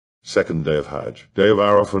Second day of Hajj. Day of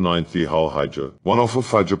Arafah, 9th Dhul Hijjah. 1. Offer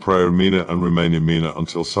Fajr prayer in Mina and remain in Mina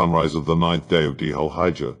until sunrise of the 9th day of Dhul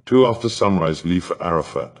Hijjah. 2. After sunrise, leave for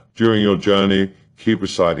Arafat. During your journey, keep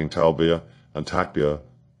reciting Talbiyah and Takbir,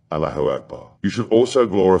 Allahu Akbar. You should also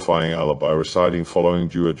glorifying Allah by reciting following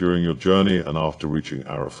dua during your journey and after reaching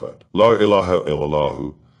Arafat. La ilaha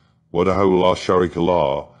illallahu, wahdahu la sharika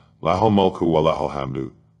lah, lahul mulku wa lahul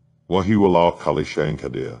hamdu, wa huwa ala kulli shay'in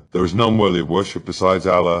qadir. There is none worthy of worship besides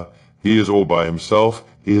Allah. He is all by himself.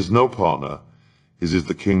 He has no partner. His is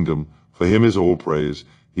the kingdom. For him is all praise.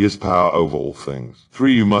 He has power over all things.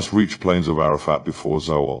 3. You must reach plains of Arafat before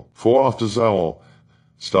Zawal. 4. After Zawal,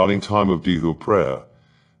 starting time of Dhuhr prayer,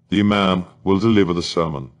 the Imam will deliver the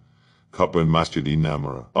sermon, Khutbah in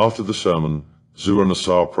Masjid-e-Namira. After the sermon, Zuhr and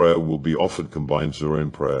Asar prayer will be offered combined Zuhr in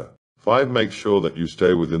prayer. 5. Make sure that you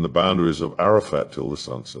stay within the boundaries of Arafat till the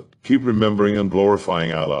sunset. Keep remembering and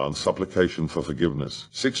glorifying Allah and supplication for forgiveness.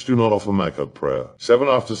 6. Do not offer Mecca prayer. 7.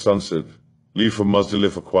 After sunset, leave for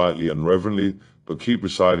Muzdalifah quietly and reverently, but keep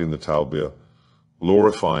reciting the Talbiyah,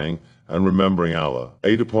 glorifying and remembering Allah.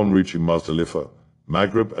 8. Upon reaching Muzdalifah,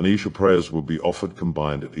 Maghrib and Isha prayers will be offered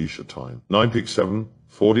combined at Isha time. 9. Pick 7,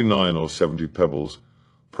 49 or 70 pebbles,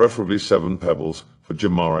 preferably 7 pebbles, for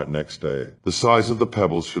Jamarat next day. The size of the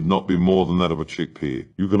pebbles should not be more than that of a chickpea.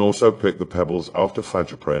 You can also pick the pebbles after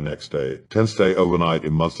Fajr prayer next day. 10. Stay overnight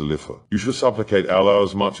in Muzdalifah. You should supplicate Allah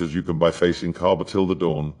as much as you can by facing Kaaba till the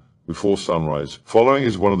dawn, before sunrise. Following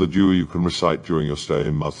is one of the dua you can recite during your stay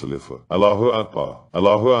in Muzdalifah. Allahu Akbar,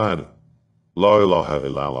 Allahu Ahad, La ilaha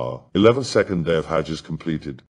illallah. 11. Second day of Hajj is completed.